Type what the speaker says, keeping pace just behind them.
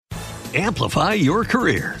Amplify your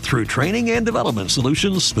career through training and development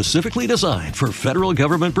solutions specifically designed for federal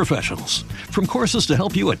government professionals. From courses to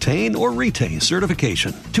help you attain or retain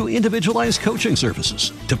certification, to individualized coaching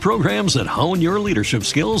services, to programs that hone your leadership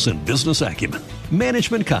skills and business acumen,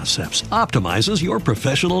 Management Concepts optimizes your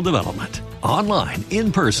professional development. Online,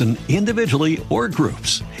 in person, individually, or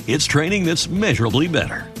groups, it's training that's measurably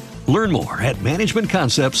better. Learn more at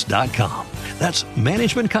managementconcepts.com. That's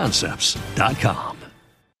managementconcepts.com.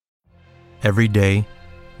 Every day,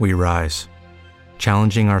 we rise,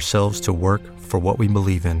 challenging ourselves to work for what we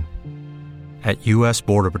believe in. At U.S.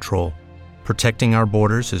 Border Patrol, protecting our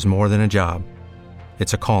borders is more than a job.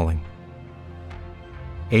 It's a calling.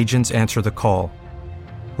 Agents answer the call,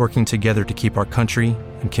 working together to keep our country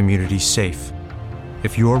and communities safe.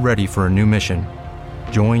 If you're ready for a new mission,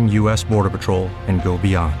 join U.S. Border Patrol and go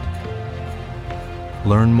beyond.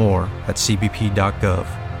 Learn more at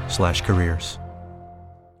cbp.gov/careers.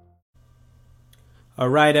 All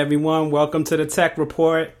right, everyone. Welcome to the Tech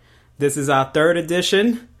Report. This is our third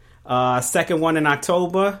edition, second one in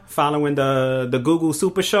October, following the Google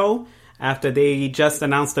Super Show after they just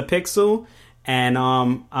announced the Pixel. And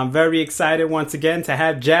I'm very excited once again to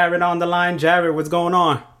have Jared on the line. Jared, what's going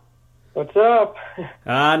on? What's up?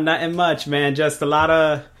 Nothing much, man. Just a lot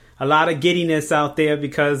of giddiness out there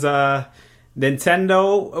because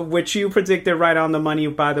Nintendo, which you predicted right on the money,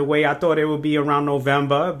 by the way. I thought it would be around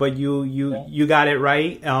November, but you got it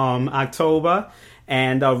right, October,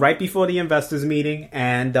 and right before the investors meeting,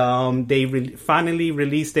 and they finally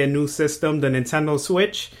released their new system, the Nintendo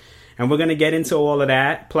Switch, and we're going to get into all of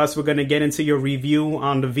that. Plus, we're going to get into your review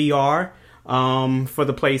on the VR for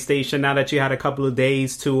the PlayStation, now that you had a couple of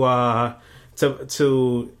days to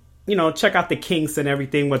check out the kinks and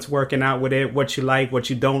everything, what's working out with it, what you like, what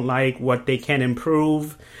you don't like, what they can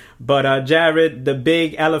improve. But Jared, the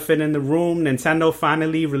big elephant in the room, Nintendo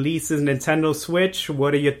finally releases Nintendo Switch.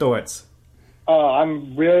 What are your thoughts?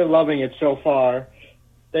 I'm really loving it so far.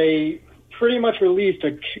 They pretty much released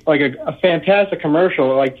a fantastic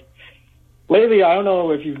commercial. Like lately, I don't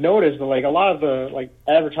know if you've noticed, but like a lot of the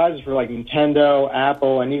advertisers for like Nintendo,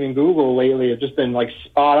 Apple, and even Google lately have just been like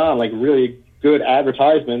spot on, like really good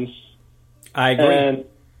advertisements. I agree. And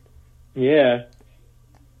yeah,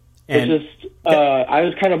 it's just I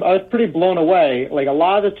was pretty blown away. Like a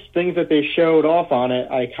lot of the things that they showed off on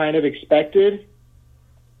it, I kind of expected,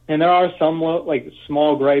 and there are some like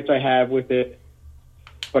small gripes I have with it,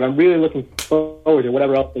 but I'm really looking forward to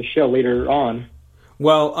whatever else they show later on.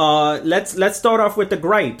 Well, let's start off with the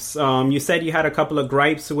gripes. You said you had a couple of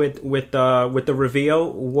gripes with the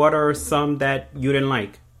reveal. What are some that you didn't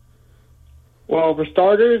like? Well, for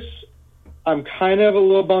starters, I'm kind of a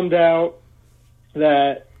little bummed out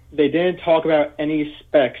that they didn't talk about any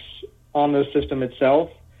specs on the system itself,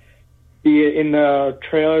 be it in the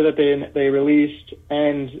trailer that they released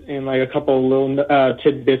and in like a couple of little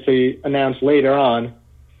tidbits they announced later on.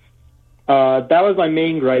 That was my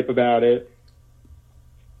main gripe about it.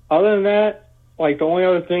 Other than that, like the only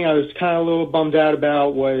other thing I was kind of a little bummed out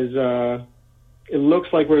about was it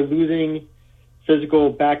looks like we're losing physical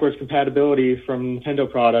backwards compatibility from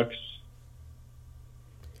Nintendo products.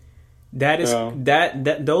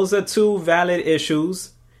 Those are two valid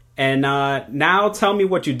issues. And now tell me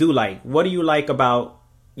what you do like. What do you like about,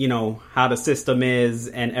 how the system is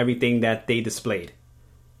and everything that they displayed?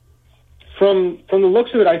 From the looks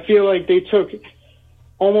of it, I feel like they took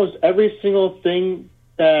almost every single thing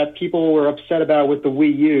that people were upset about with the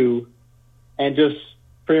Wii U and just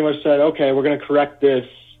pretty much said, okay, we're going to correct this,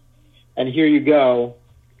 and here you go.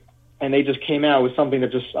 And they just came out with something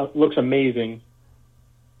that just looks amazing.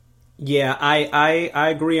 Yeah, I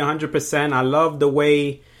agree 100%. I love the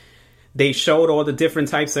way they showed all the different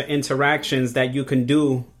types of interactions that you can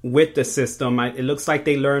do with the system. It looks like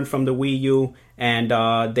they learned from the Wii U, and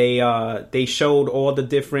they showed all the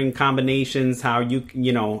different combinations. How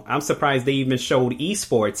I'm surprised they even showed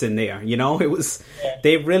esports in there.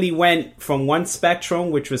 They really went from one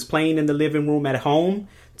spectrum, which was playing in the living room at home,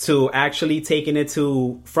 to actually taking it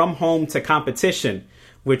from home to competition,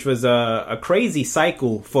 which was a crazy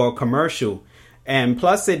cycle for a commercial. And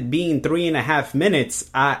plus it being 3.5 minutes,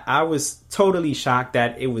 I was totally shocked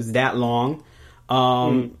that it was that long.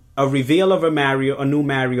 A reveal of a new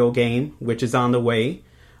Mario game, which is on the way.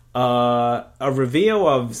 A reveal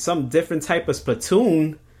of some different type of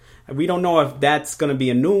Splatoon. We don't know if that's going to be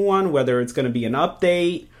a new one, whether it's going to be an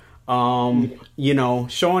update.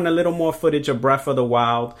 Showing a little more footage of Breath of the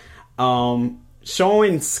Wild.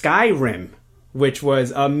 Showing Skyrim, which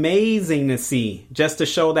was amazing to see, just to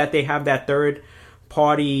show that they have that third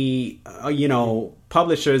party,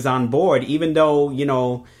 publishers on board, even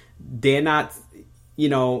though, they're not,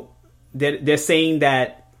 they're saying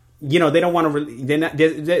that, you know, they don't want to.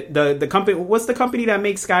 The company. What's the company that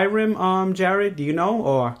makes Skyrim? Jared, do you know?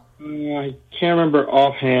 Or I can't remember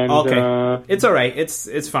offhand. Okay, it's all right.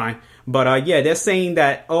 It's fine. But yeah, they're saying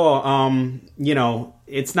that. You know,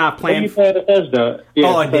 it's not planned. Bethesda.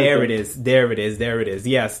 Yeah, there it is. There it is.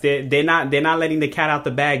 Yes, they're not letting the cat out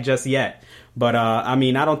the bag just yet. But I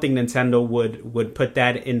mean, I don't think Nintendo would put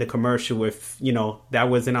that in the commercial if, you know, that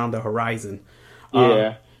wasn't on the horizon.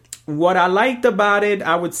 Yeah. What I liked about it,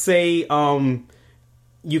 I would say,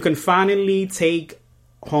 you can finally take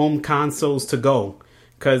home consoles to go.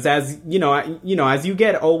 Because as you know, as you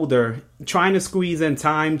get older, trying to squeeze in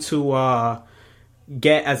time to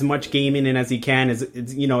get as much gaming in as you can is,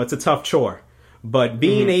 you know, it's a tough chore. But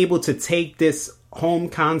being able to take this home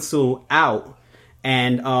console out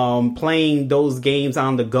and playing those games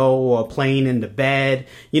on the go or playing in the bed,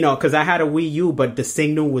 you know, because I had a Wii U, but the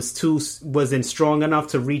signal wasn't strong enough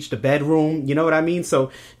to reach the bedroom. You know what I mean?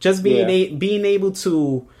 So just being able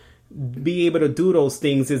to do those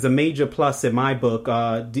things is a major plus in my book.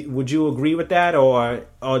 Would you agree with that, or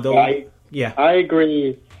yeah? I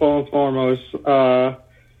agree. Full and foremost,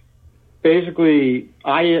 basically,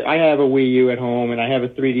 I have a Wii U at home and I have a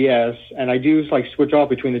 3DS, and I do like switch off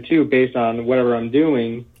between the two based on whatever I'm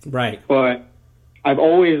doing. Right. But I've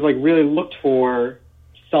always like really looked for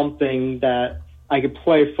something that I could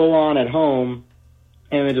play full on at home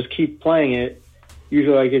and then just keep playing it.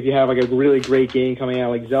 Usually, like if you have like a really great game coming out,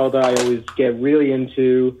 like Zelda, I always get really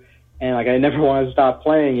into, and like I never want to stop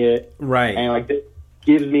playing it. Right. And like it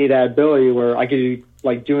gives me that ability where I could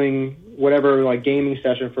like doing whatever like gaming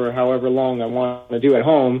session for however long I want to do at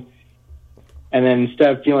home, and then instead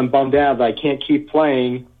of feeling bummed out that I can't keep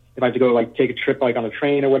playing, if I have to go like take a trip like on a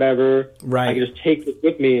train or whatever, right, I can just take it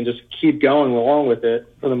with me and just keep going along with it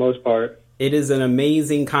for the most part. It is an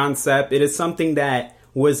amazing concept. It is something that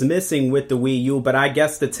was missing with the Wii U, but I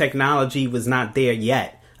guess the technology was not there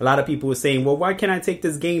yet. A lot of people were saying, well, why can't I take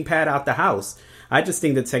this gamepad out the house? I just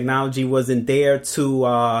think the technology wasn't there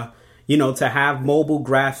to you know, to have mobile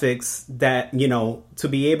graphics that, you know, to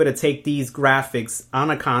be able to take these graphics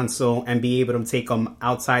on a console and be able to take them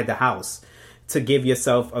outside the house to give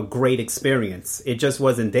yourself a great experience. It just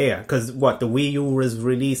wasn't there. Because the Wii U was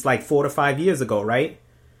released like 4 to 5 years ago, right?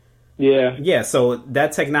 Yeah. Yeah, so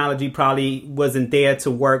that technology probably wasn't there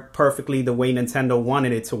to work perfectly the way Nintendo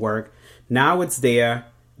wanted it to work. Now it's there.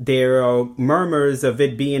 There are murmurs of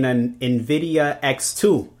it being an NVIDIA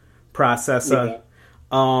X2 processor. Yeah.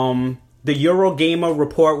 The Eurogamer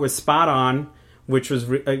report was spot on, which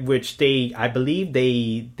I believe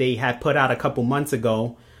they had put out a couple months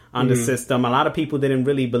ago on the system. A lot of people didn't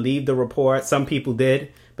really believe the report. Some people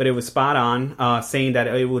did, but it was spot on, saying that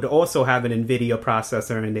it would also have an NVIDIA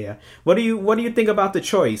processor in there. What do you think about the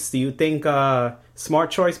choice? Do you think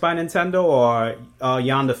smart choice by Nintendo, or are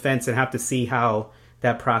you on the fence and have to see how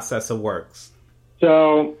that processor works?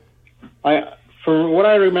 So, from what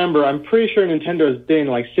I remember, I'm pretty sure Nintendo has been,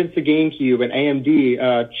 like, since the GameCube, an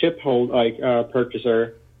AMD chip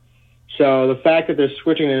purchaser. So the fact that they're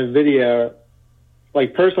switching to NVIDIA,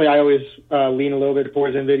 like, personally, I always lean a little bit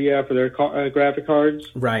towards NVIDIA for their graphic cards.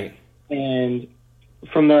 Right. And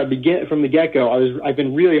from the get-go, I've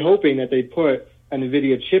been really hoping that they put an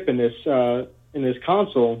NVIDIA chip in this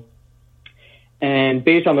console. And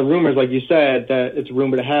based on the rumors, like you said, that it's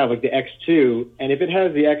rumored to have, like, the X2. And if it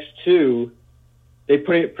has the X2, they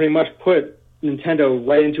pretty much put Nintendo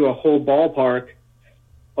right into a whole ballpark,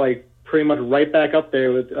 like pretty much right back up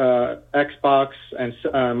there with Xbox and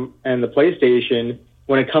the PlayStation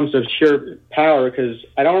when it comes to sheer power. Because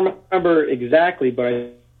I don't remember exactly, but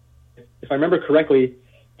if I remember correctly,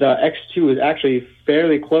 the X2 is actually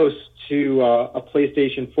fairly close to a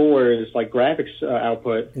PlayStation 4's like graphics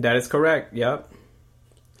output. That is correct. Yep.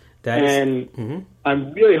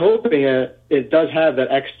 I'm really hoping it does have that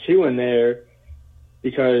X2 in there,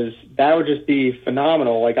 because that would just be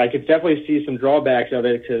phenomenal. Like, I could definitely see some drawbacks of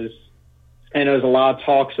it, because I know there's a lot of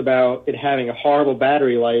talks about it having a horrible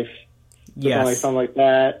battery life. Yes. Like something like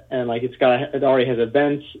that, and like it already has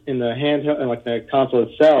events in the handheld and like the console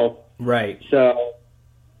itself. Right. So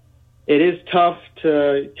it is tough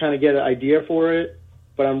to kind of get an idea for it,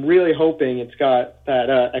 but I'm really hoping it's got that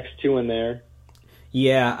X2 in there.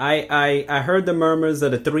 Yeah, I heard the murmurs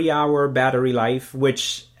of the 3-hour battery life,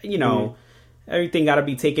 which, you know, everything got to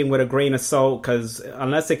be taken with a grain of salt, because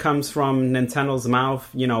unless it comes from Nintendo's mouth,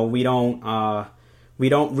 you know, we don't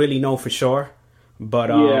really know for sure.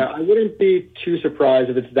 But yeah, I wouldn't be too surprised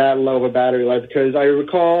if it's that low of a battery life, because I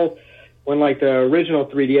recall when like the original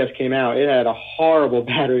 3DS came out, it had a horrible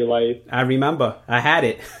battery life. I remember. I had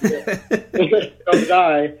it. So did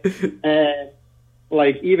I. And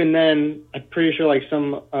like even then, I'm pretty sure like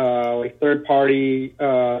some like third party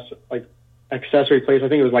like accessory place, I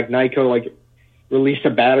think it was like Nyko, like released a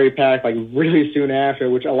battery pack like really soon after,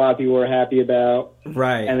 which a lot of people were happy about.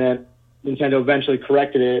 Right. And then Nintendo eventually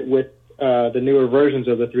corrected it with the newer versions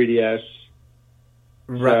of the 3DS.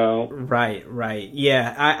 Right.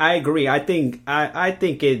 Yeah, I agree. I think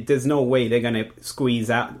there's no way they're gonna squeeze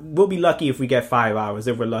out. We'll be lucky if we get 5 hours,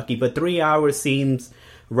 if we're lucky. But 3 hours seems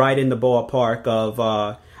right in the ballpark of.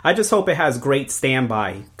 I just hope it has great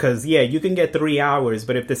standby, because yeah, you can get 3 hours,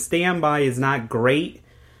 but if the standby is not great,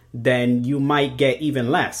 then you might get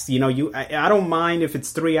even less. You know, I don't mind if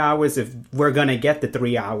it's 3 hours if we're gonna get the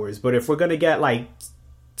 3 hours, but if we're gonna get like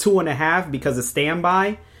 2.5 because of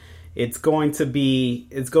standby, it's going to be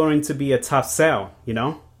a tough sell, you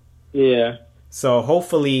know? Yeah. So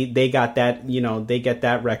hopefully they got that, you know, they get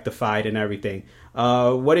that rectified and everything.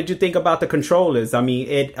 What did you think about the controllers? I mean,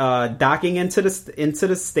 it docking into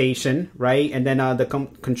the station, right? And then the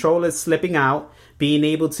controllers slipping out, being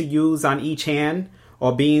able to use on each hand,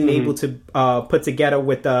 or being able to put together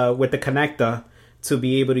with the connector to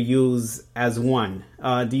be able to use as one.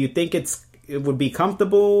 Do you think it would be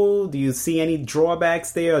comfortable? Do you see any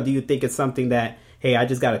drawbacks there, or do you think it's something that, hey, I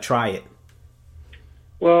just got to try it?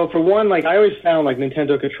 Well, for one, like I always found like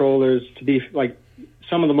Nintendo controllers to be like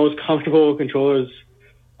some of the most comfortable controllers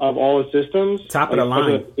of all the systems. Top of the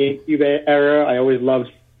line. The GameCube era, I always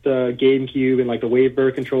loved the GameCube and like the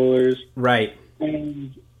Wavebird controllers. Right.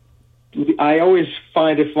 And I always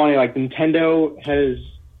find it funny, like Nintendo has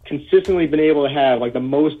consistently been able to have like the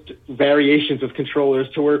most variations of controllers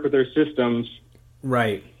to work with their systems.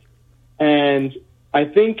 Right. And I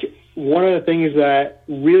think one of the things that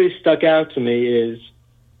really stuck out to me is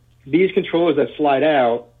these controllers that slide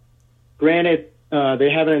out, granted,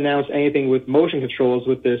 they haven't announced anything with motion controls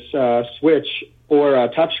with this Switch or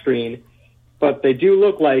touchscreen, but they do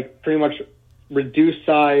look like pretty much reduced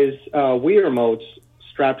size Wii remotes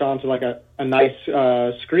strapped onto like a nice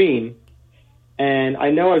screen. And I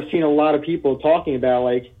know I've seen a lot of people talking about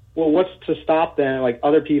like, well, what's to stop them, like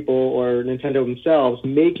other people or Nintendo themselves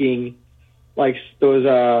making like those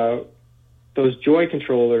Joy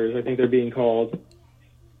controllers, I think they're being called,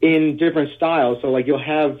 in different styles. So like you'll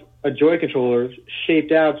have a Joy controller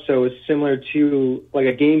shaped out so it's similar to like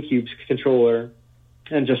a GameCube controller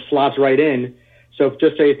and just slots right in. So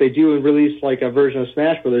just say if they do release like a version of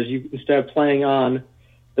Smash Brothers, you instead of playing on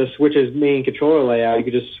the Switch's main controller layout, you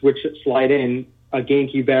could just slide in a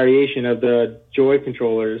GameCube variation of the Joy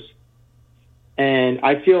controllers. And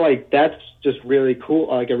I feel like that's just really cool,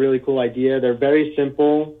 like a really cool idea. They're very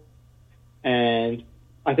simple, and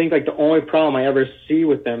I think like the only problem I ever see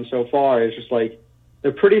with them so far is just like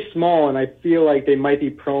they're pretty small, and I feel like they might be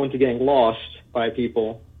prone to getting lost by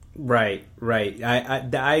people. Right.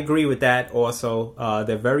 I agree with that also.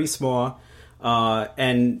 They're very small.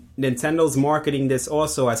 And Nintendo's marketing this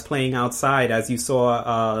also as playing outside, as you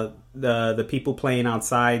saw the people playing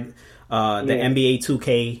outside, the NBA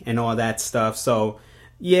 2K and all that stuff. So,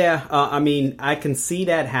 yeah, I mean, I can see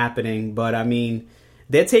that happening, but I mean,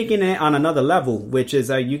 they're taking it on another level, which is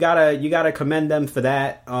you gotta commend them for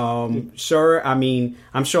that. Sure, I mean,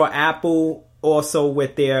 I'm sure Apple also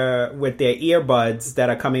with their earbuds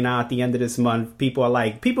that are coming out at the end of this month, people are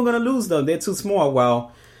like, people are gonna lose them. They're too small.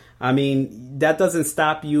 Well, I mean, that doesn't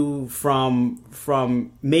stop you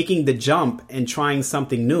from making the jump and trying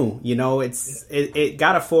something new. You know, it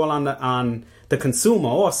gotta fall on the consumer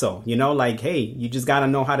also. You know, like, hey, you just gotta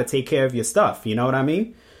know how to take care of your stuff. You know what I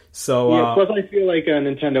mean? So yeah. Plus, I feel like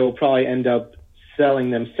Nintendo will probably end up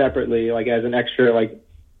selling them separately, like as an extra, like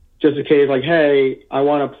just in case, like, hey, I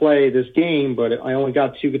want to play this game, but I only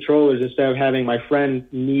got 2 controllers. Instead of having my friend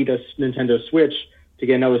need a Nintendo Switch to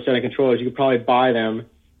get another set of controllers, you could probably buy them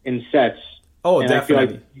in sets. Oh, and definitely. I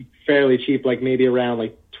feel like fairly cheap, like maybe around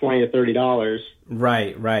like $20 to $30.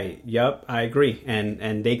 Right. Yep, I agree,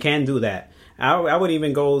 and they can do that. I would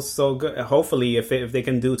even go so good. Hopefully, if they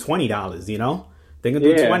can do $20, you know, they can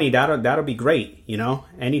do 20. That'll be great. You know,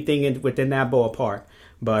 anything within that ballpark.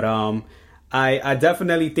 But I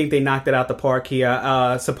definitely think they knocked it out the park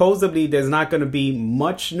here. Supposedly, there's not going to be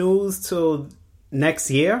much news till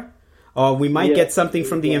next year. We might get something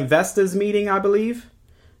from the investors meeting, I believe.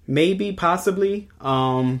 Maybe, possibly.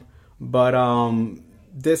 But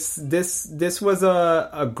this was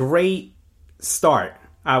a great start,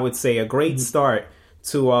 I would say. A great start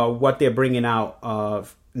to what they're bringing out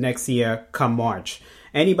of next year come March.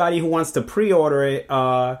 Anybody who wants to pre-order it,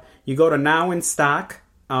 you go to Now in Stock.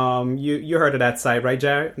 You heard of that site, right,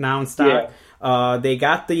 Jared? Now in Stock. Yeah. They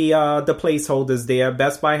got the placeholders there.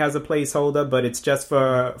 Best Buy has a placeholder, but it's just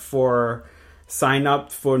for Sign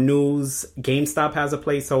up for news. GameStop has a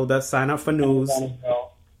placeholder. Sign up for news.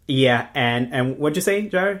 Yeah, and what'd you say,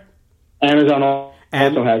 Jared? Amazon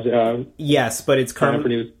also has. Yes, but it's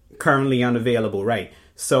currently unavailable, right?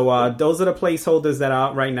 So those are the placeholders that are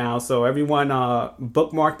out right now. So everyone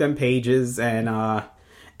bookmark them pages and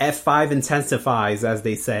F5 intensifies, as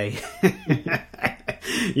they say,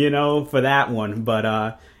 for that one.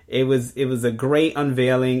 But it was a great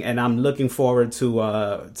unveiling, and I'm looking forward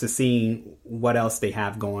to seeing what else they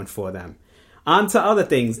have going for them. On to other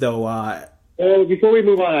things, though. Well, before we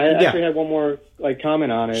move on, I actually had one more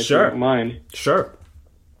comment on it. Sure. If you don't mind. Sure.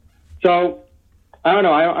 So, I don't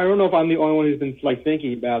know. I don't know if I'm the only one who's been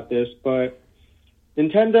thinking about this, but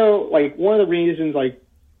Nintendo, one of the reasons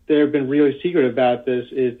they've been really secretive about this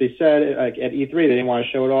is they said at E3 they didn't want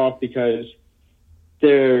to show it off because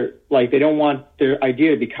they don't want their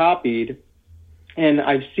idea to be copied. And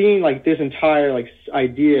I've seen this entire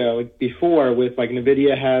idea before with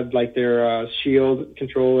NVIDIA had their Shield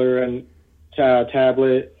controller and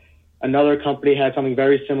tablet. Another company had something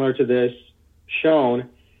very similar to this shown,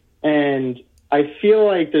 and I feel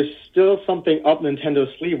like there's still something up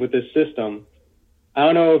Nintendo's sleeve with this system. I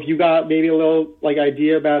don't know if you got maybe a little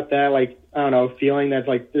idea about that, I don't know, feeling that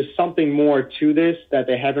there's something more to this that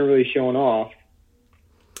they haven't really shown off.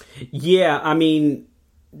 Yeah, I mean,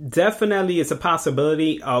 definitely it's a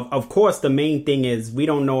possibility. Of course, the main thing is we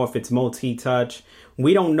don't know if it's multi-touch.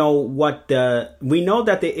 We don't know we know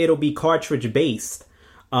that it'll be cartridge based.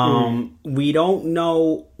 We don't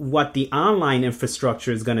know what the online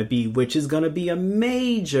infrastructure is going to be, which is going to be a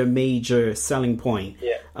major, major selling point.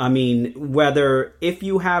 Yeah. I mean, if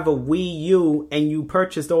you have a Wii U and you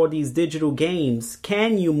purchased all these digital games,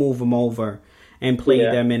 can you move them over and play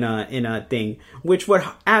them in a thing? Which would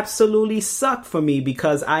absolutely suck for me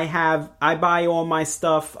because I buy all my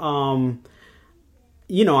stuff. I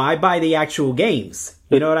buy the actual games.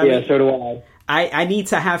 You know what I mean? Yeah, so do I. I need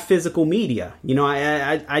to have physical media.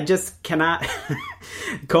 I just cannot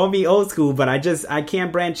call me old school, but I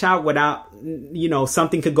can't branch out without,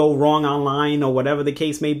 something could go wrong online or whatever the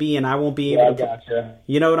case may be, and I won't be able to. Gotcha.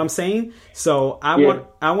 You know what I'm saying? So I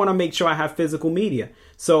want to make sure I have physical media.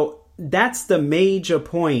 So that's the major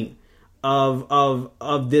point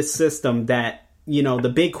of this system that,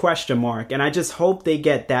 the big question mark. And I just hope they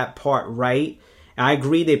get that part right. I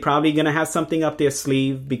agree they're probably going to have something up their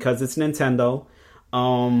sleeve because it's Nintendo.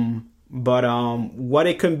 But what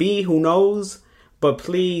it can be, who knows? But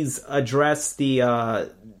please address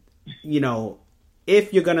the,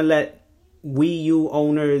 if you're going to let Wii U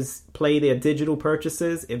owners play their digital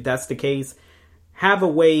purchases, if that's the case, have a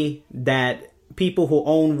way that people who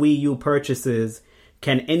own Wii U purchases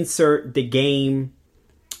can insert the game,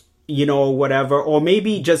 or whatever, or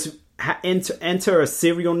maybe just enter a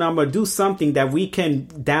serial number, do something that we can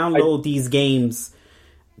download these games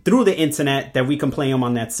through the internet that we can play them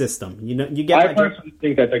on that system. You get. I personally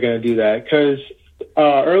think that they're going to do that because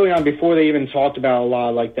early on, before they even talked about a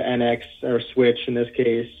lot like the NX or Switch in this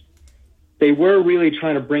case, they were really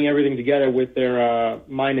trying to bring everything together with their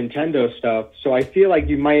My Nintendo stuff. So I feel like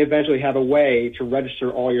you might eventually have a way to register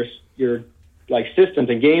all your systems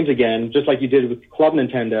and games again, just like you did with Club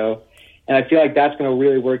Nintendo. And I feel like that's going to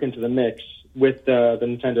really work into the mix with the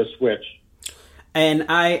Nintendo Switch. And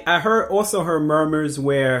I also heard murmurs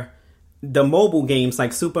where the mobile games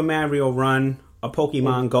like Super Mario Run or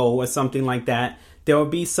Pokemon Go or something like that, there will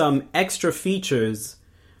be some extra features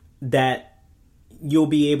that you'll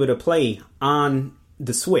be able to play on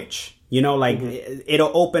the Switch.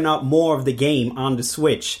 It'll open up more of the game on the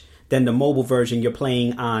Switch than the mobile version you're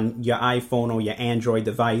playing on your iPhone or your Android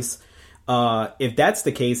device. If that's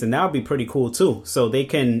the case, then that would be pretty cool too. So they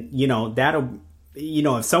can,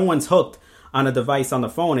 if someone's hooked on a device on the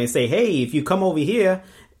phone and say, hey, if you come over here,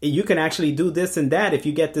 you can actually do this and that. If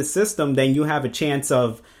you get this system, then you have a chance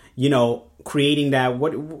of, creating that,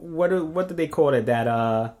 what do they call it?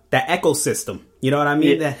 That ecosystem. You know what I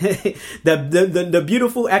mean? Yeah. The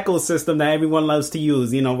beautiful ecosystem that everyone loves to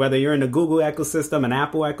use, whether you're in the Google ecosystem, an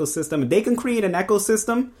Apple ecosystem, if they can create an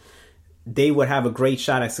ecosystem, they would have a great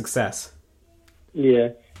shot at success. Yeah.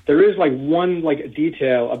 There is one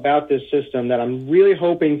detail about this system that I'm really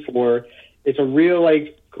hoping for. It's a real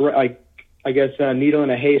needle in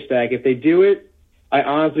a haystack. If they do it, I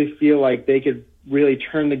honestly feel like they could really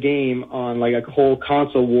turn the game on a whole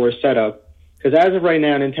console war setup. Because as of right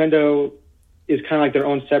now, Nintendo is kind of their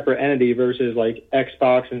own separate entity versus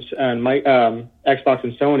Xbox and Xbox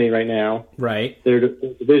and Sony right now. Right. Their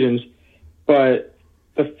divisions. But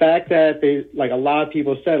the fact that they a lot of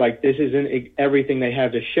people said this isn't everything they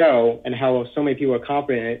have to show, and how so many people are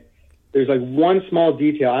confident in it. There's one small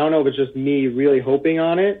detail. I don't know if it's just me really hoping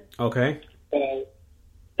on it. Okay.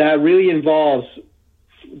 That really involves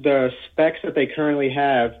the specs that they currently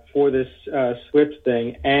have for this Swift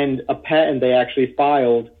thing and a patent they actually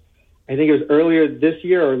filed. I think it was earlier this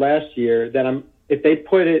year or last year that if they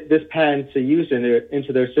put this patent to use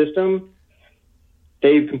into their system,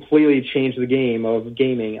 they've completely changed the game of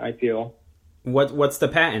gaming, I feel. What's the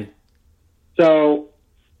patent? So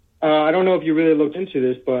I don't know if you really looked into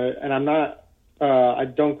this, and I'm not,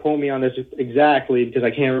 don't quote me on this exactly because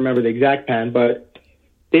I can't remember the exact patent, but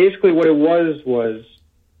basically what it was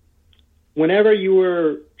whenever you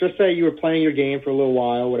were, just say you were playing your game for a little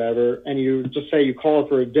while, whatever, and you just say you call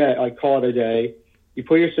it a day, you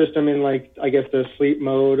put your system in, like, I guess the sleep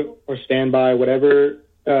mode or standby, whatever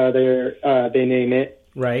they name it.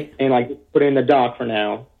 Right. And, like, put it in the dock for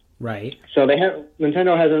now. Right. So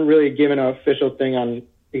Nintendo hasn't really given an official thing on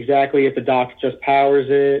exactly if the dock just powers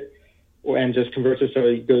it and just converts it so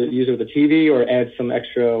you go use it with the TV or adds some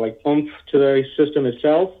extra, like, oomph to the system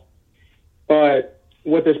itself. But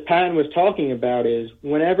what this patent was talking about is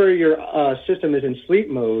whenever your system is in sleep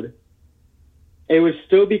mode, it would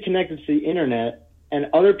still be connected to the internet, and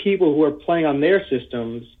other people who are playing on their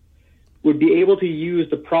systems would be able to use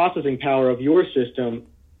the processing power of your system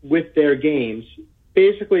with their games.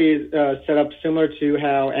 Basically set up similar to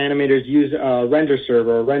how animators use a render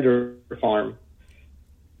server or render farm.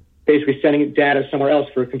 Basically sending data somewhere else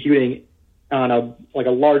for computing on a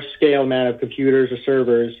large scale amount of computers or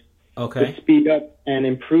servers. Okay. To speed up and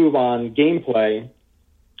improve on gameplay.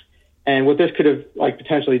 And what this could have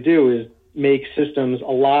potentially do is make systems a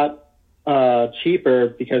lot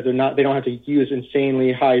cheaper because they don't have to use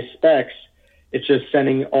insanely high specs. It's just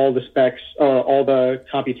sending all the specs, all the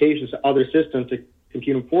computations to other systems to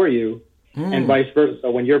compute them for you, and vice versa.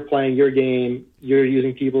 So when you're playing your game, you're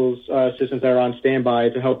using people's systems that are on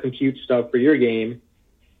standby to help compute stuff for your game,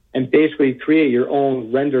 and basically create your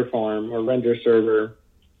own render farm or render server.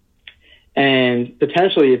 And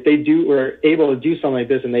potentially, if they were able to do something like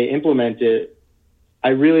this and they implement it, I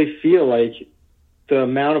really feel like the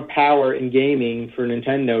amount of power in gaming for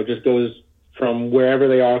Nintendo just goes from wherever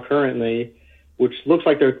they are currently, which looks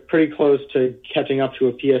like they're pretty close to catching up to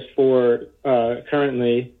a PS4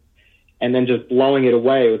 currently, and then just blowing it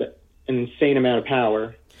away with an insane amount of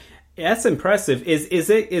power. That's impressive.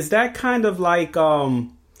 Is that kind of like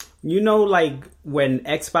like when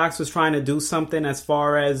Xbox was trying to do something as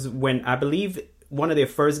far as when I believe one of their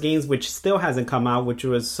first games, which still hasn't come out, which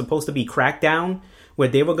was supposed to be Crackdown, where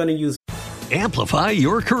they were going to use Amplify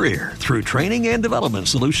your career through training and development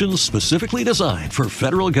solutions specifically designed for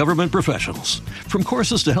federal government professionals. From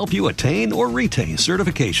courses to help you attain or retain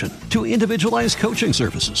certification, to individualized coaching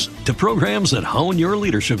services, to programs that hone your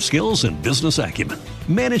leadership skills and business acumen,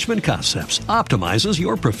 Management Concepts optimizes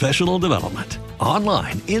your professional development.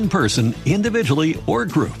 Online, in person, individually, or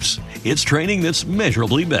groups, it's training that's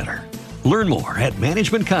measurably better. Learn more at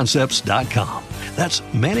managementconcepts.com. That's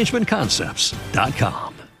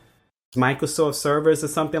managementconcepts.com. Microsoft servers or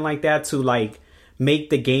something like that to make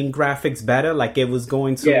the game graphics better, like it was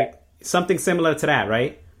going to something similar to that,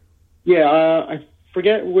 right? Yeah, I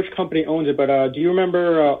forget which company owns it, but do you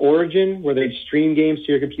remember Origin, where they stream games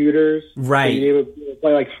to your computers? Right. So you're able to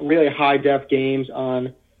play really high def games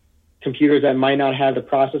on computers that might not have the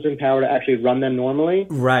processing power to actually run them normally.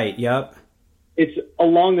 Right. Yep. It's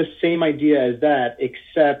along the same idea as that,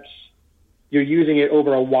 except you're using it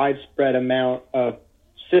over a widespread amount of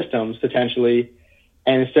systems potentially,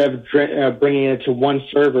 and instead of bringing it to one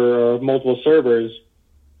server or multiple servers,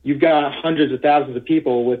 you've got hundreds of thousands of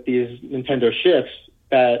people with these Nintendo shifts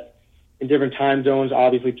that in different time zones,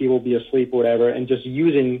 obviously people will be asleep or whatever, and just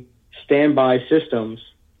using standby systems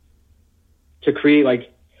to create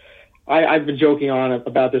I've been joking on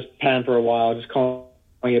about this patent for a while, just calling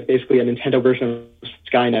it basically a Nintendo version of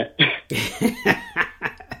Skynet.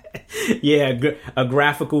 Yeah, a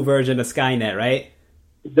graphical version of Skynet, right?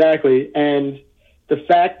 Exactly. And the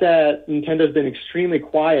fact that Nintendo's been extremely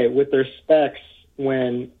quiet with their specs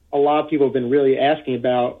when a lot of people have been really asking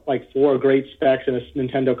about 4 great specs in a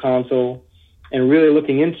Nintendo console and really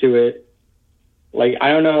looking into it,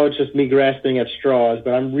 I don't know, it's just me grasping at straws,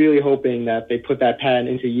 but I'm really hoping that they put that patent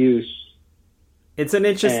into use. It's an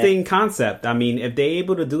interesting concept. I mean, if they're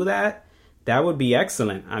able to do that, that would be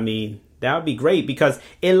excellent. I mean, that would be great because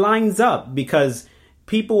it lines up, because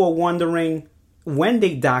people are wondering when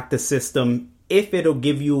they dock the system if it'll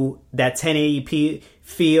give you that 1080p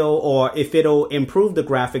feel or if it'll improve the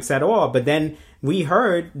graphics at all. But then we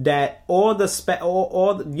heard that all the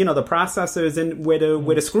the processors and where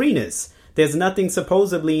the screen is, there's nothing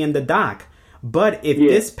supposedly in the dock. But if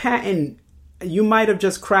this patent, you might have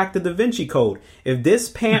just cracked the Da Vinci Code. If this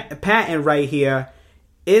patent right here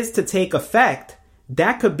is to take effect,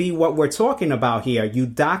 that could be what we're talking about here. You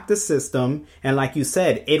dock the system, and like you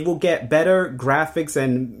said, it will get better graphics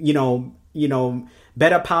and,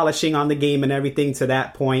 better polishing on the game and everything to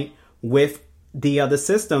that point with the other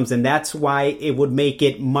systems. And that's why it would make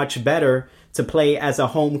it much better to play as a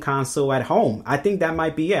home console at home. I think that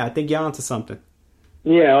might be it. I think you're onto something.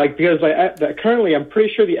 Yeah, because currently I'm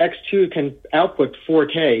pretty sure the X2 can output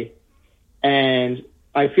 4K, and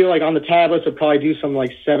I feel like on the tablets it'll probably do some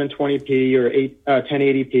like 720p or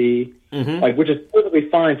 1080p, which is perfectly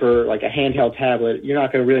fine for like a handheld tablet. You're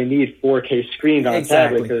not going to really need 4K screens on a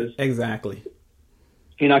tablet because you're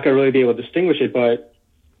not going to really be able to distinguish it. But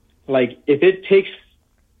like if it takes,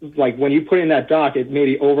 like when you put in that dock, it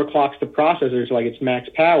maybe overclocks the processor to like its max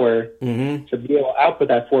power to be able to output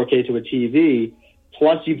that 4K to a TV.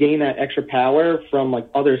 Plus you gain that extra power from like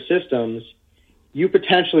other systems. You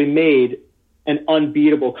potentially made an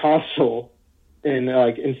unbeatable console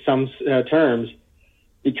in some terms,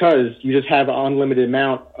 because you just have an unlimited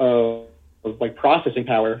amount of like processing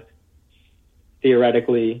power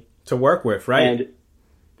theoretically to work with, right? And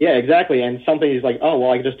yeah, exactly. And something is like, oh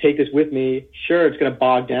well, I can just take this with me. Sure, it's going to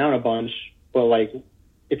bog down a bunch, but like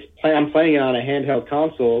I'm playing it on a handheld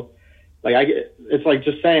console. Like it's like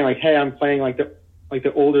just saying like, hey, I'm playing like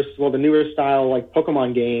the newer style like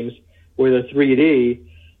Pokemon games where they're 3D.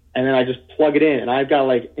 And then I just plug it in, and I've got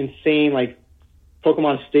like insane like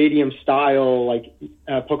Pokemon Stadium style like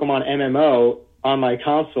Pokemon MMO on my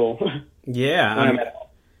console. Yeah,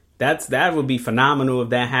 that would be phenomenal if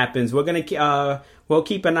that happens. We're gonna we'll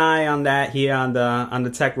keep an eye on that here on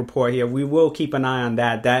the Tech Report here. We will keep an eye on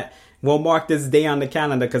that. That we'll mark this day on the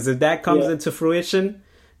calendar, because if that comes into fruition,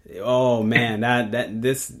 oh man,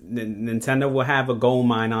 Nintendo will have a gold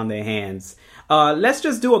mine on their hands. Let's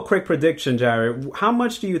just do a quick prediction, Jared. How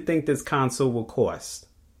much do you think this console will cost?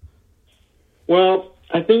 Well,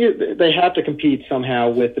 I think they have to compete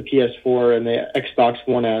somehow with the PS4 and the Xbox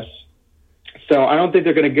One S. So I don't think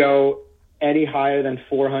they're going to go any higher than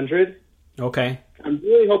 $400. Okay. I'm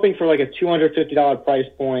really hoping for like a $250 price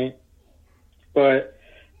point, but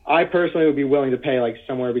I personally would be willing to pay like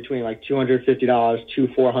somewhere between like $250 to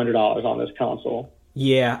 $400 on this console.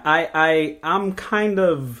 Yeah, I'm kind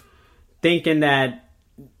of thinking that,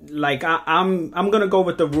 like, I'm gonna go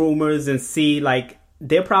with the rumors and see, like,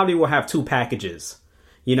 they probably will have two packages.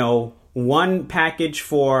 One package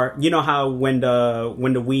for, how when the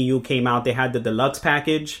Wii U came out, they had the deluxe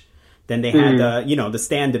package. Then they had the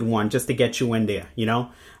standard one just to get you in there.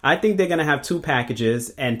 I think they're gonna have two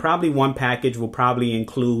packages, and probably one package will probably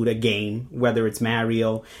include a game, whether it's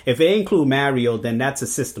Mario. If they include Mario, then that's a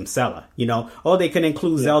system seller. Or they can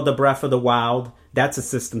include Zelda Breath of the Wild. That's a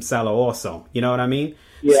system seller also. You know what I mean?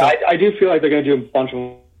 Yeah, so, I do feel like they're going to do a bunch of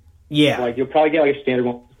them. Yeah. Like, you'll probably get, like, a standard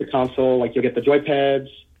one with the console. Like, you'll get the joypads.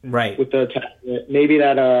 Right. With the tablet. Maybe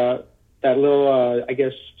that little, I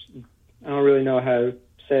guess, I don't really know how to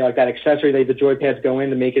say, like, that accessory that the joypads go in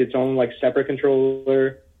to make it its own, like, separate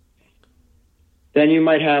controller. Then you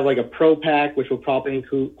might have, like, a Pro Pack, which will probably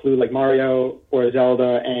include like, Mario or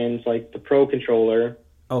Zelda and, like, the Pro controller.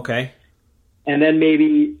 Okay. And then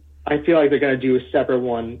maybe I feel like they're going to do a separate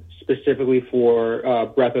one specifically for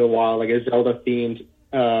Breath of the Wild, like a Zelda-themed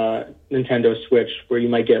Nintendo Switch, where you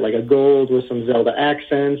might get like a gold with some Zelda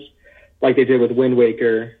accents, like they did with Wind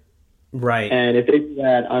Waker. Right. And if they do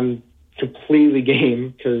that, I'm completely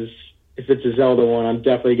game, because if it's a Zelda one, I'm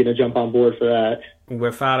definitely going to jump on board for that.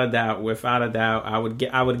 Without a doubt, I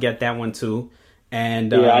would get that one too.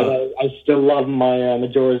 And I still love my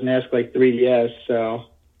Majora's Mask like 3DS. So.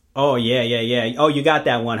 Oh yeah. Oh, you got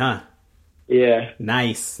that one, huh? Yeah.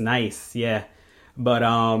 Nice. Yeah. But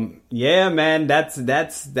yeah, man, that's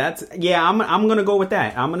yeah. I'm gonna go with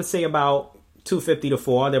that. I'm gonna say about $250 to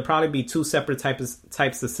 $400. There'll probably be two separate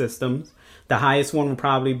types of systems. The highest one will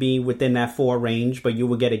probably be within that $400 range, but you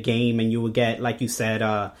will get a game, and you will get, like you said,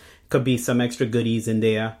 could be some extra goodies in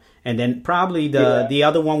there. And then probably the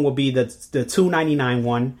other one will be the $299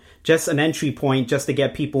 one, just an entry point, just to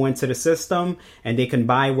get people into the system, and they can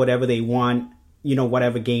buy whatever they want,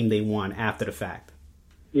 whatever game they want after the fact.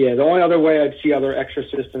 Yeah, the only other way I'd see other extra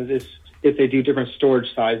systems is if they do different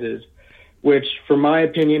storage sizes, which, for my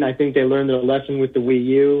opinion, I think they learned their lesson with the Wii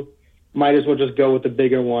U. Might as well just go with the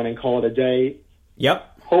bigger one and call it a day.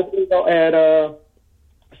 Yep. Hopefully they'll add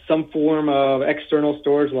some form of external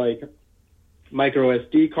storage, like micro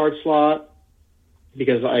SD card slot,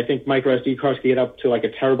 because I think micro SD cards can get up to like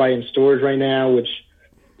 1 terabyte in storage right now, which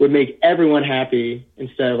would make everyone happy,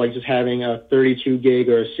 instead of like just having a 32 gig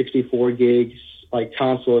or a 64 gig like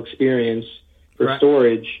console experience for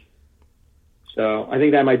storage. So I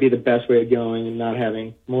think that might be the best way of going and not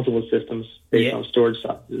having multiple systems based on storage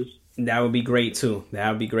sizes. That would be great too.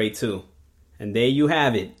 And there you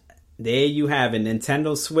have it.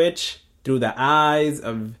 Nintendo Switch through the eyes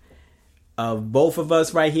of both of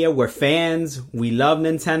us right here. We're fans. We love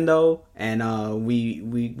Nintendo, and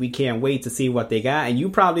we can't wait to see what they got. And you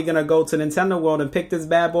probably gonna go to Nintendo World and pick this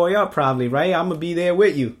bad boy up, probably, right? I'm gonna be there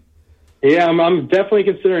with you. Yeah, I'm definitely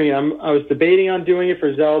considering it. I was debating on doing it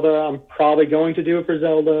for Zelda. I'm probably going to do it for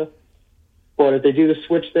Zelda. But if they do the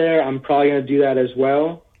Switch there, I'm probably going to do that as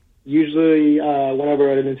well. Usually,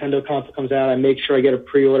 whenever a Nintendo console comes out, I make sure I get a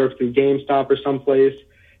pre-order through GameStop or someplace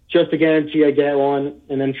just to guarantee I get one,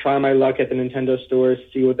 and then try my luck at the Nintendo stores,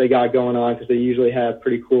 see what they got going on, because they usually have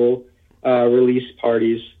pretty cool release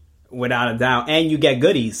parties. Without a doubt. And you get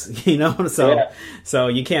goodies, so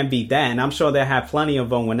you can't beat that. And I'm sure they'll have plenty of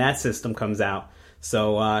them when that system comes out.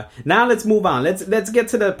 So now let's move on. Let's get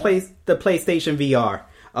to the PlayStation VR.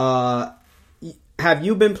 Have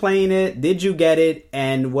you been playing it? Did you get it?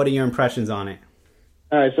 And what are your impressions on it?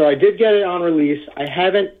 All right, so I did get it on release. I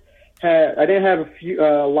didn't have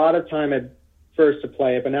a lot of time at first to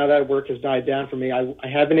play it, but now that work has died down for me, I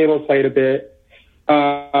have been able to play it a bit.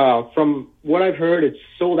 From what I've heard, it's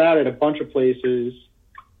sold out at a bunch of places.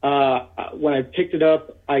 When I picked it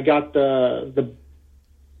up, I got the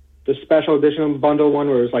special edition bundle one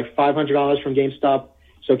where it was like $500 from GameStop.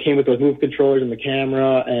 So it came with those Move controllers and the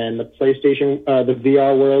camera and the PlayStation, the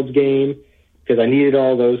VR Worlds game, because I needed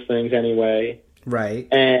all those things anyway. Right.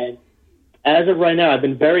 And as of right now, I've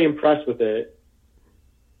been very impressed with it.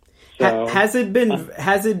 So, has the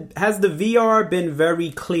VR been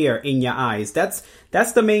very clear in your eyes? That's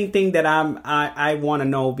the main thing that I want to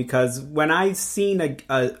know, because when I seen a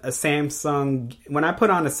Samsung, when I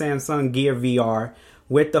put on a Samsung Gear VR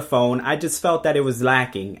with the phone, I just felt that it was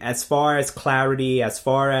lacking as far as clarity, as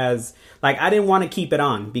far as I didn't want to keep it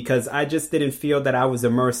on because I just didn't feel that I was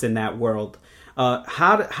immersed in that world.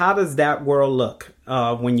 How does that world look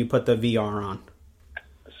when you put the VR on?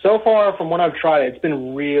 So far, from what I've tried, it's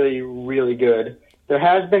been really, really good. There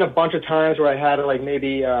has been a bunch of times where I had to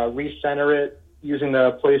maybe recenter it using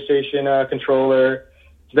the PlayStation controller.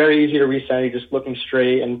 It's very easy to recenter, you're just looking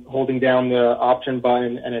straight and holding down the option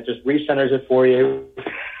button, and it just recenters it for you.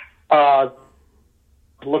 It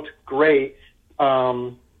looked great.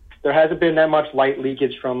 There hasn't been that much light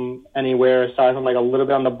leakage from anywhere, aside from a little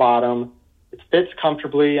bit on the bottom. It fits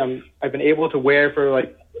comfortably. I've been able to wear it for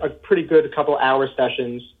a pretty good couple hour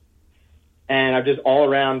sessions, and I've just all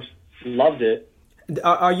around loved it.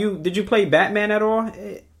 Did you play Batman at all?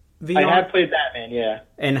 VR? I have played Batman, yeah.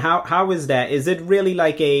 And how is that? Is it really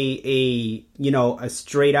like a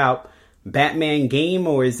straight out Batman game,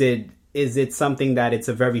 or is it something that it's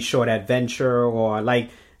a very short adventure, or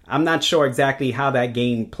I'm not sure exactly how that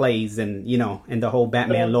game plays and in the whole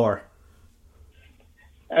Batman lore.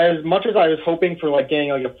 As much as I was hoping for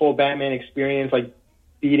getting a full Batman experience,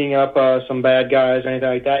 beating up some bad guys or anything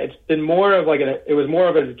like that, it's been more of it was more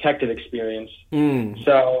of a detective experience.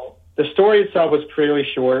 So the story itself was pretty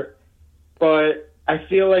short, but I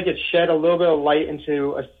feel like it shed a little bit of light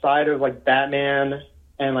into a side of Batman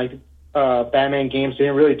and Batman games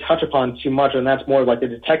didn't really touch upon too much, and that's more of the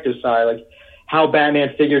detective side, how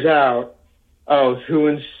Batman figures out, who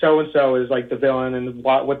and so is the villain and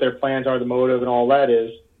what their plans are, the motive and all that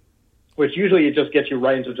is, which usually it just gets you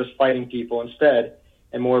right into just fighting people instead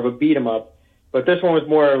and more of a beat 'em up. But this one was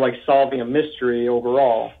more solving a mystery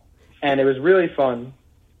overall, and it was really fun.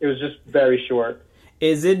 It was just very short.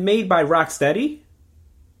 Is it made by Rocksteady?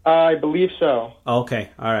 I believe so. Okay,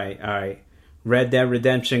 all right. Red Dead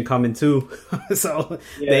Redemption coming too, so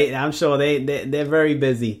yeah. I'm sure they're very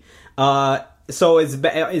busy. So is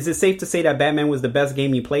it safe to say that Batman was the best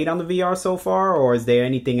game you played on the VR so far, or is there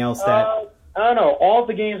anything else that? I don't know. All of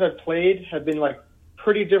the games I've played have been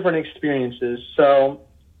pretty different experiences. So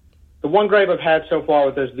the one gripe I've had so far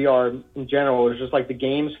with this VR in general is just the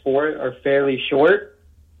games for it are fairly short.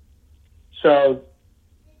 So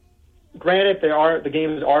granted, the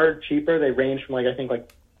games are cheaper. They range from I think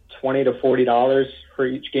 $20 to $40 for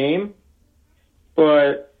each game.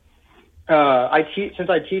 But since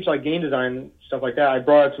I teach game design and stuff like that, I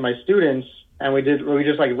brought it to my students, and we just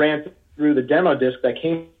ran through the demo disc that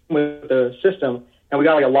came with the system, and we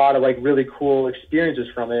got a lot of really really experiences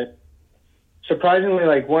from it. Surprisingly,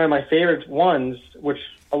 one of my favorite ones, which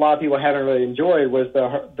a lot of people haven't really enjoyed, was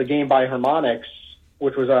the game by Harmonix,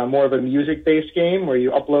 which was more of a music-based game where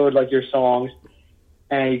you upload your songs,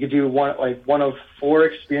 and you could do one of 4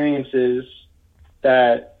 experiences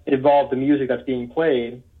that involve the music that's being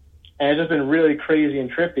played, and it's just been really crazy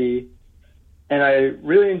and trippy, and I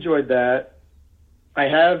really enjoyed that. I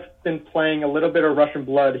have been playing a little bit of Russian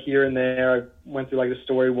Blood here and there. I went through like the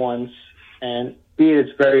story once, and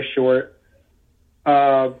it's very short.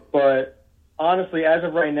 But honestly, as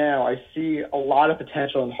of right now, I see a lot of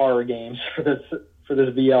potential in horror games for this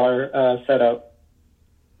VR setup.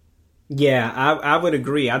 Yeah, I would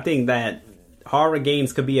agree. I think that horror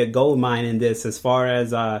games could be a gold mine in this, as far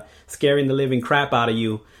as scaring the living crap out of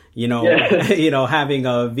you. Yeah. Having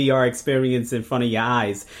a VR experience in front of your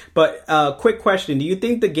eyes. But quick question: do you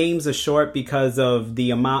think the games are short because of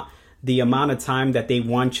the amount of time that they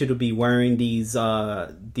want you to be wearing these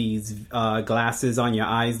glasses on your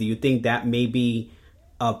eyes? Do you think that may be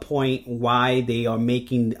a point why they are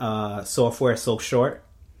making software so short?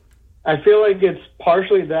 I feel like it's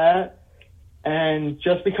partially that, and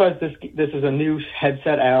just because this is a new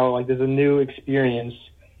headset out, like there's a new experience,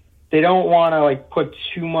 they don't want to like put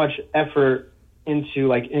too much effort into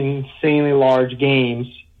like insanely large games,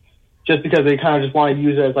 just because they kind of just want to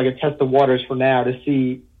use it as like a test of waters for now to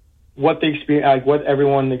see what the experience, like what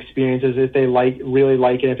everyone experiences, if they really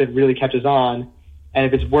like it, if it really catches on, and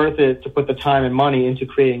if it's worth it to put the time and money into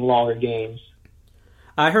creating longer games.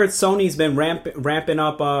 I heard Sony's been ramping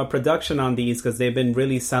up production on these because they've been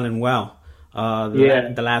really selling well.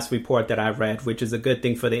 The last report that I've read, which is a good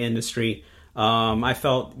thing for the industry. I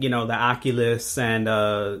felt, the Oculus and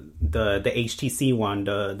the HTC one,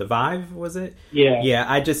 the Vive, was it? Yeah. Yeah,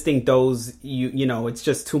 I just think those, it's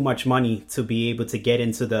just too much money to be able to get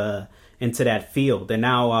into that field. And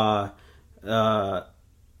now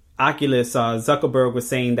Oculus, Zuckerberg was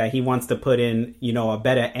saying that he wants to put in, a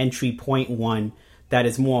better entry point one that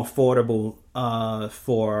is more affordable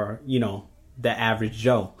for, the average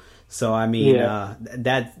Joe. So, I mean,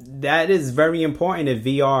 that is very important if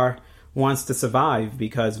VR wants to survive,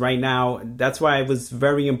 because right now that's why it was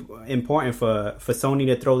very important for Sony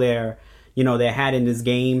to throw their hat in this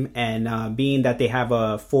game, and being that they have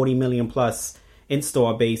a 40 million plus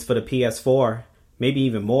install base for the PS4, maybe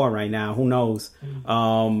even more right now, who knows,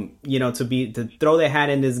 to throw their hat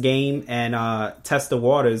in this game and test the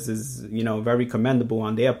waters is very commendable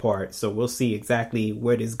on their part. So we'll see exactly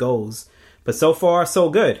where this goes, but so far so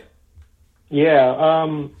good.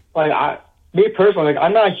 Me personally,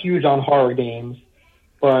 I'm not huge on horror games,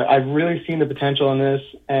 but I've really seen the potential in this.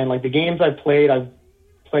 And like the games I've played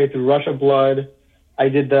through Russian Blood. I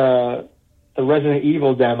did the Resident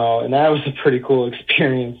Evil demo, and that was a pretty cool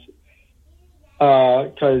experience.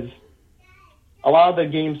 Because a lot of the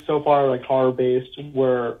games so far, like horror based,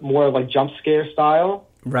 were more like jump scare style.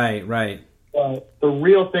 Right. The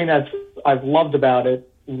real thing that I've loved about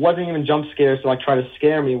it wasn't even jump scares to like try to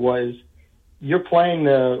scare me. Was you're playing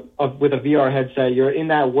with a VR headset, you're in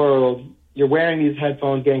that world, you're wearing these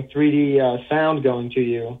headphones, getting 3D sound going to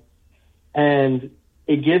you, and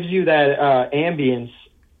it gives you that ambience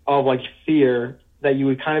of like fear that you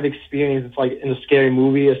would kind of experience. It's like in a scary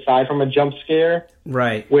movie, aside from a jump scare,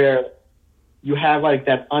 right? Where you have like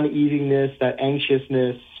that uneasiness, that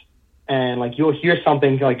anxiousness, and like you'll hear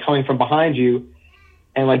something like coming from behind you,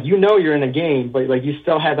 and like you're in a game, but like you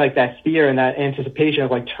still have like that fear and that anticipation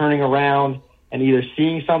of like turning around and either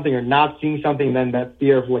seeing something or not seeing something, and then that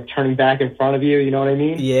fear of like turning back in front of you. You know what I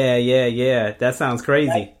mean? Yeah. That sounds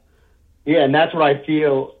crazy. And that's what I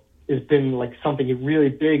feel has been like something really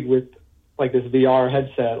big with like this VR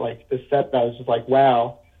headset, like this set that was just like,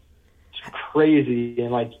 wow, it's crazy.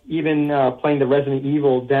 And like even playing the Resident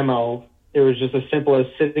Evil demo, it was just as simple as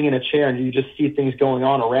sitting in a chair and you just see things going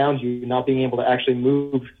on around you, not being able to actually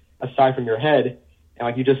move aside from your head. And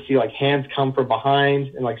like you just see like hands come from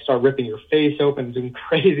behind and like start ripping your face open, doing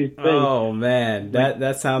crazy things. Oh man,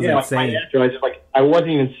 that sounds insane. I wasn't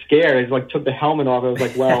even scared. I just like took the helmet off. I was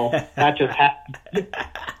like, well, that just happened.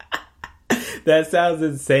 That sounds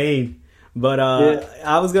insane. But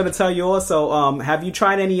I was gonna tell you also, have you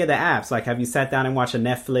tried any of the apps? Like, have you sat down and watched a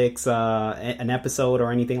Netflix an episode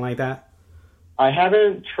or anything like that? I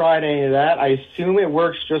haven't tried any of that. I assume it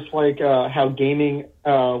works just like how gaming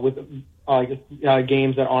with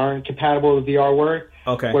games that aren't compatible with VR work.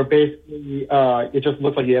 Okay. Where basically it just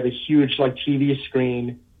looks like you have a huge like TV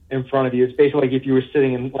screen in front of you. It's basically like if you were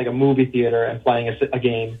sitting in like a movie theater and playing a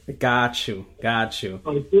game. Got you. So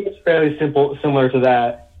I think it's fairly similar to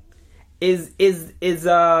that. Is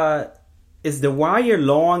the wire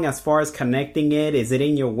long as far as connecting it? Is it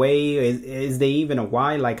in your way? Is there even a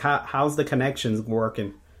wire? Like how's the connections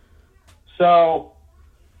working? So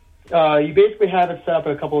you basically have it set up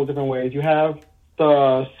in a couple of different ways. You have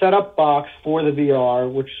the setup box for the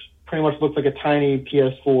VR, which pretty much looks like a tiny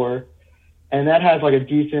PS4, and that has like a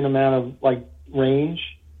decent amount of like range.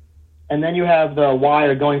 and then you have the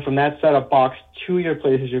wire going from that setup box to your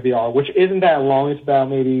PlayStation VR, which isn't that long. It's about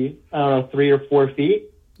maybe, I don't know, 3 or 4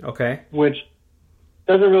 feet. Okay. Which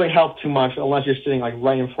doesn't really help too much unless you're sitting like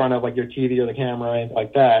right in front of like your TV or the camera or anything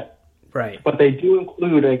like that. Right. But they do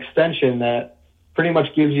include an extension that pretty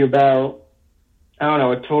much gives you about, I don't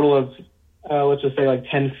know, a total of, let's just say like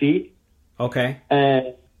 10 feet. Okay.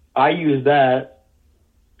 And I use that,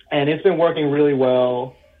 and it's been working really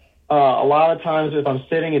well. A lot of times if I'm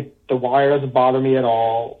sitting, the wire doesn't bother me at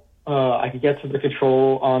all. I can get to the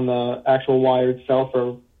control on the actual wire itself,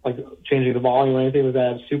 or like changing the volume or anything like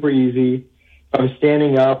that. It's super easy. If I'm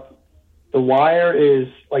standing up, the wire is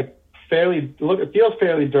like it feels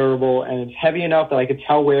fairly durable, and it's heavy enough that I could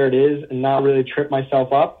tell where it is and not really trip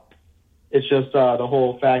myself up. It's just the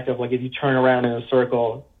whole fact of like if you turn around in a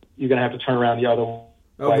circle, you're going to have to turn around the other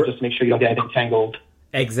way just to make sure you don't get anything tangled.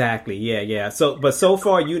 Exactly. Yeah. But so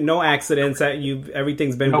far, no accidents.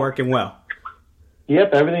 Everything's been working well.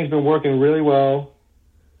 Yep, everything's been working really well.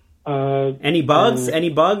 Any bugs? Any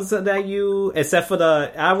bugs that you, except for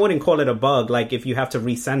I wouldn't call it a bug. Like if you have to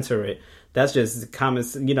recenter it, that's just common.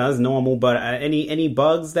 That's normal. But any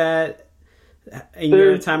bugs that in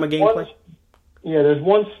your time of gameplay? There's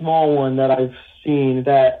one small one that I've seen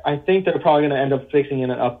that I think they're probably going to end up fixing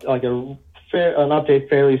in an update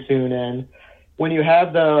fairly soon. And when you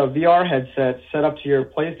have the VR headset set up to your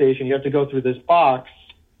PlayStation, you have to go through this box.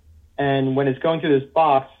 And when it's going through this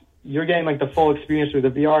box, you're getting like the full experience through the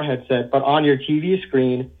VR headset. But on your TV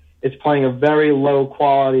screen, it's playing a very low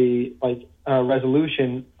quality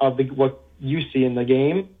resolution of what you see in the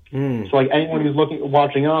game. So like anyone who's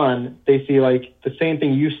watching on, they see like the same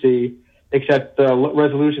thing you see, except the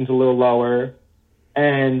resolution's a little lower.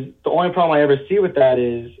 And the only problem I ever see with that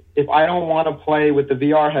is if I don't want to play with the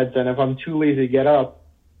VR headset, if I'm too lazy to get up,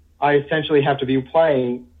 I essentially have to be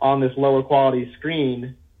playing on this lower quality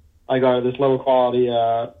screen, this lower quality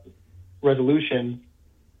resolution.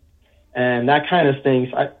 And that kind of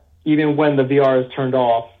stinks, even when the VR is turned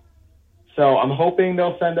off. So I'm hoping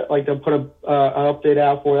they'll put an update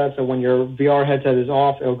out for that. So when your VR headset is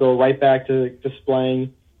off, it'll go right back to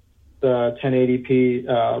displaying the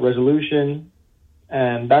 1080p resolution.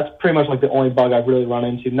 And that's pretty much like the only bug I've really run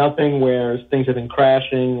into. Nothing where things have been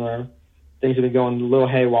crashing or things have been going a little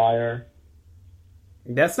haywire.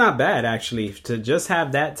 That's not bad, actually, to just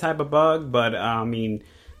have that type of bug. But, I mean,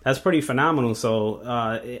 that's pretty phenomenal.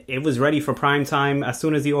 So it was ready for prime time as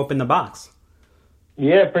soon as you opened the box.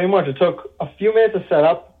 Yeah, pretty much. It took a few minutes to set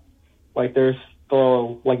up. Like, there's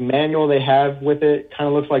the manual they have with it. Kind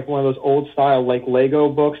of looks like one of those old style Lego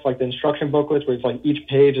books, like the instruction booklets, where it's like each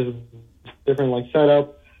page is different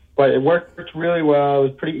setup. But it worked really well. It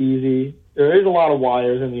was pretty easy. There is a lot of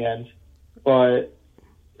wires in the end, but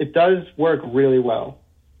it does work really well.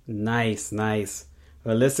 Nice.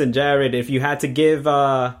 Well, listen, Jared, if you had to give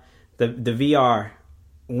the VR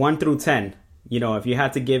 1 through 10, if you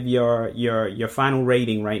had to give your final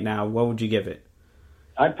rating right now, what would you give it?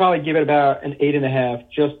 I'd probably give it about an 8.5,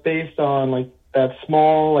 just based on that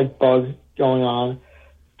small bug going on,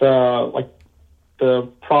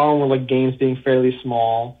 the problem with games being fairly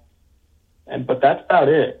small, but that's about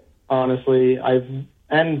it, honestly.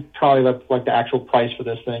 And probably the actual price for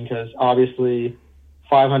this thing, because obviously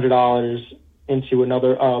 $500 into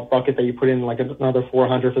another bucket that you put in another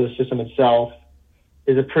 $400 for the system itself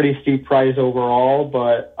is a pretty steep price overall,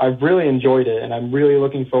 but I've really enjoyed it, and I'm really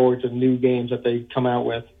looking forward to new games that they come out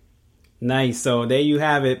with. Nice. So there you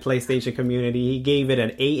have it, PlayStation community. He gave it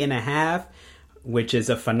an 8.5, which is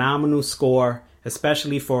a phenomenal score,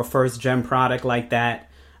 especially for a first-gen product like that.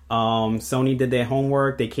 Sony did their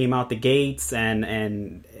homework. They came out the gates,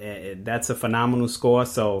 and that's a phenomenal score.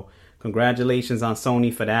 So congratulations on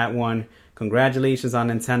Sony for that one. Congratulations on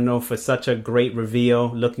Nintendo for such a great reveal.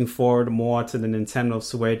 Looking forward more to the Nintendo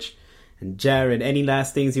Switch. And Jared, any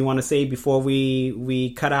last things you want to say before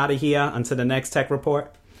we cut out of here onto the next tech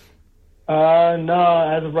report? No,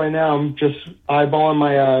 as of right now, I'm just eyeballing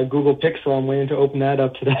my Google Pixel. I'm waiting to open that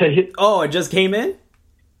up today. Oh, it just came in?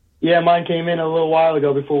 Yeah, mine came in a little while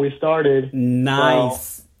ago before we started.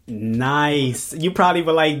 Nice. Nice. You probably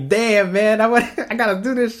were like, damn, man, I got to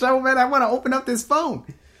do this show, man. I want to open up this phone.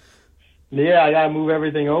 Yeah, I got to move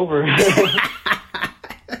everything over.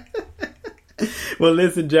 Well,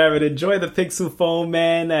 listen, Jared, enjoy the Pixel phone,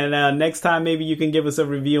 man. And next time, maybe you can give us a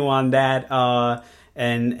review on that.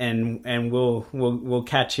 And we'll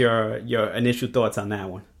catch your initial thoughts on that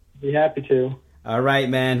one. Be happy to. All right,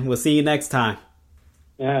 man. We'll see you next time.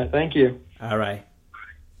 Yeah, thank you. All right.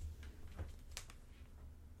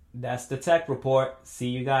 That's the tech report. See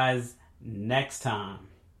you guys next time.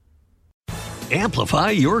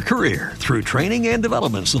 Amplify your career through training and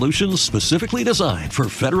development solutions specifically designed for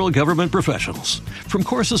federal government professionals. From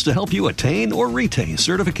courses to help you attain or retain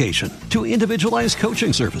certification, to individualized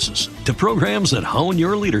coaching services, to programs that hone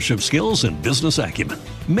your leadership skills and business acumen,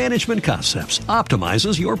 Management Concepts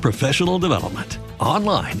optimizes your professional development.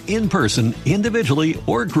 Online, in person, individually,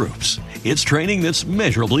 or groups, it's training that's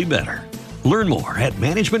measurably better. Learn more at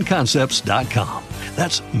managementconcepts.com.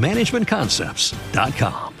 That's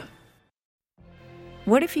managementconcepts.com.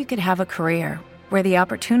 What if you could have a career where the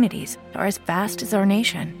opportunities are as vast as our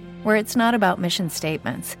nation, where it's not about mission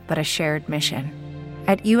statements, but a shared mission?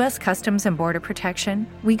 At U.S. Customs and Border Protection,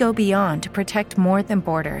 we go beyond to protect more than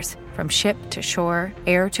borders. From ship to shore,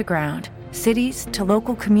 air to ground, cities to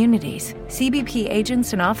local communities, CBP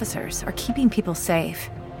agents and officers are keeping people safe.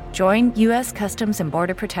 Join U.S. Customs and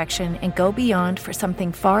Border Protection and go beyond for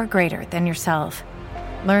something far greater than yourself.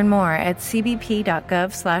 Learn more at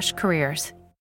cbp.gov/careers.